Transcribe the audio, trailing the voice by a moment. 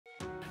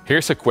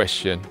Here's a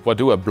question: what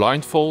do a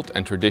blindfold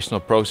and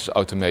traditional process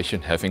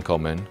automation have in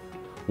common?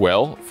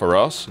 Well, for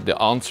us, the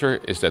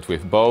answer is that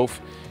with both,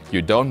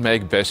 you don't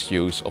make best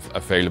use of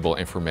available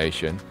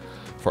information.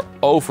 For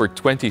over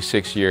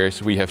 26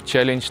 years, we have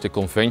challenged the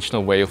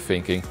conventional way of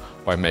thinking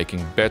by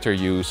making better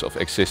use of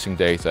existing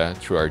data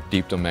through our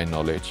deep domain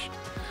knowledge.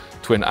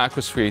 Twinn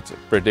Aqua Suite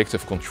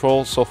predictive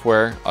control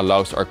software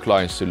allows our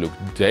clients to look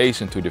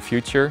days into the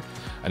future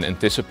and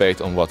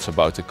anticipate on what's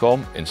about to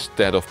come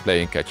instead of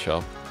playing catch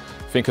up.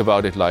 Think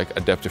about it like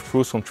adaptive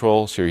cruise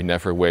control, so you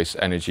never waste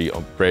energy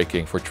on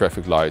braking for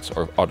traffic lights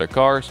or other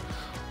cars,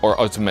 or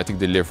automatic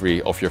delivery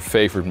of your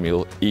favorite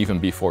meal even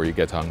before you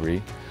get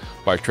hungry.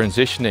 By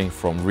transitioning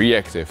from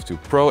reactive to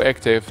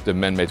proactive, the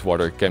man-made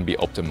water can be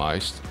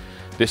optimized.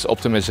 This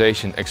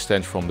optimization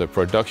extends from the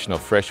production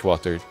of fresh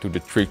water to the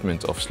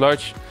treatment of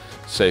sludge,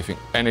 saving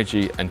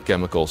energy and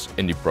chemicals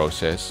in the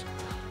process.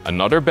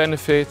 Another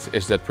benefit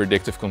is that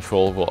predictive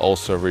control will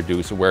also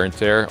reduce wear and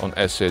tear on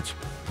assets,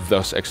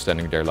 thus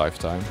extending their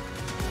lifetime.